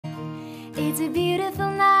It's a beautiful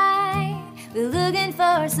night, we're looking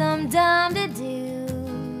for some time to do.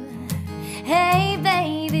 Hey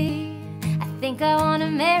baby, I think I wanna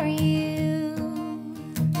marry you.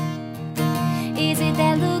 Is it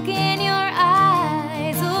that look in your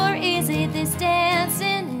eyes, or is it this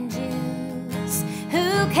dancing juice?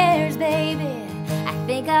 Who cares, baby? I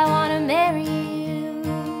think I wanna marry you.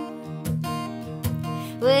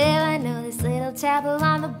 Well, I know this little chapel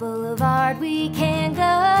on the boulevard we can't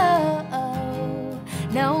go.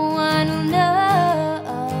 No one will know.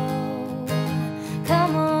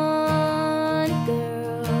 Come on,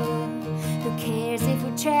 girl. Who cares if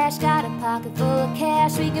we're trash? Got a pocket full of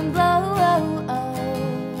cash we can blow.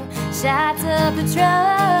 Shots of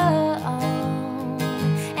Patron,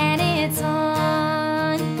 and it's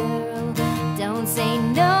on, girl. Don't say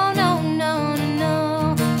no, no, no, no,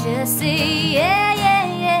 no. Just say yeah, yeah,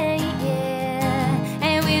 yeah, yeah.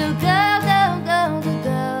 And we'll go, go, go, go,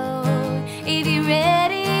 go. If you're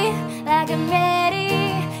ready, like I'm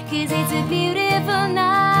ready, 'cause it's a beautiful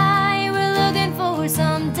night. We're looking for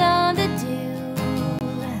some time to do.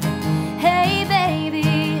 Hey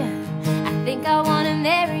baby, I think I wanna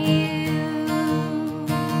marry you.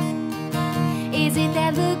 Is it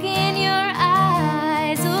that look in your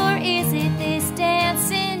eyes, or is it this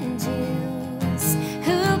dancing juice?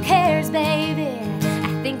 Who cares, baby? I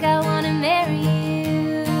think I wanna marry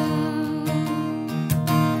you.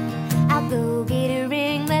 I'll go get a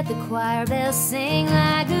ring, let the choir bells sing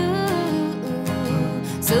like ooh.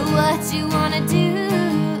 So what you wanna do?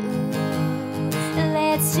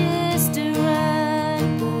 Let's just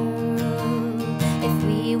run, girl. If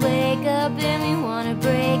we wake up and we wanna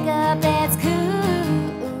break up, that's cool.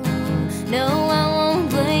 No, I won't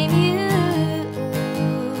blame you.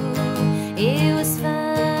 It was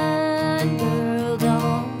fun, girl.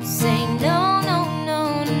 Don't say no, no,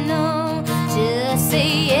 no, no, no. Just say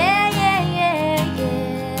yeah, yeah, yeah,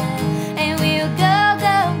 yeah. And we'll go,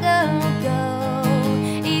 go, go, go.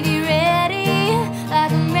 If you're ready,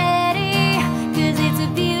 like I'm ready, 'cause it's a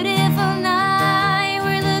beautiful night.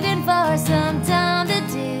 We're looking for some time to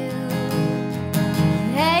do.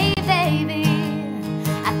 Hey baby,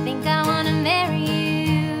 I think I wanna marry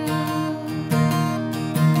you.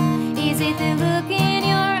 Is it the look in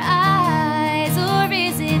your eyes, or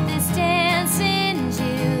is it this dancing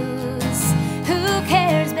juice? Who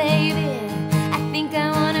cares, baby? I think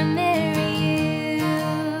I wanna marry you.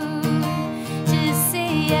 Just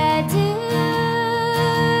say I do.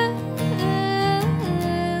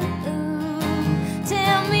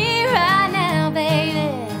 Tell me right now, baby.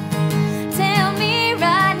 Tell me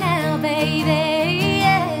right now, baby.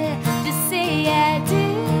 Yeah. Just say I do.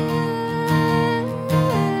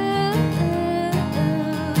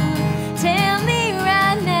 Tell me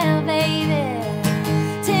right now, baby.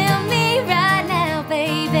 Tell me right now,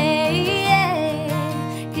 baby. Yeah.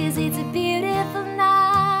 'Cause it's a beautiful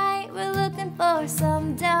night. We're looking for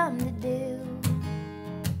some time to do.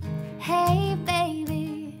 Hey,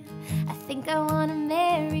 baby, I think I wanna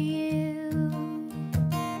marry you.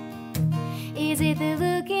 Is it the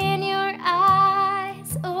look in your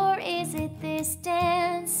eyes, or is it this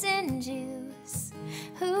dancing juice?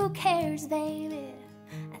 Who cares, baby?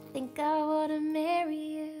 I think I wanna marry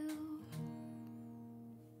you.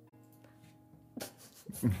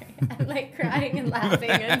 I'm like crying and laughing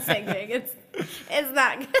and singing. It's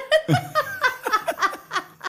not good.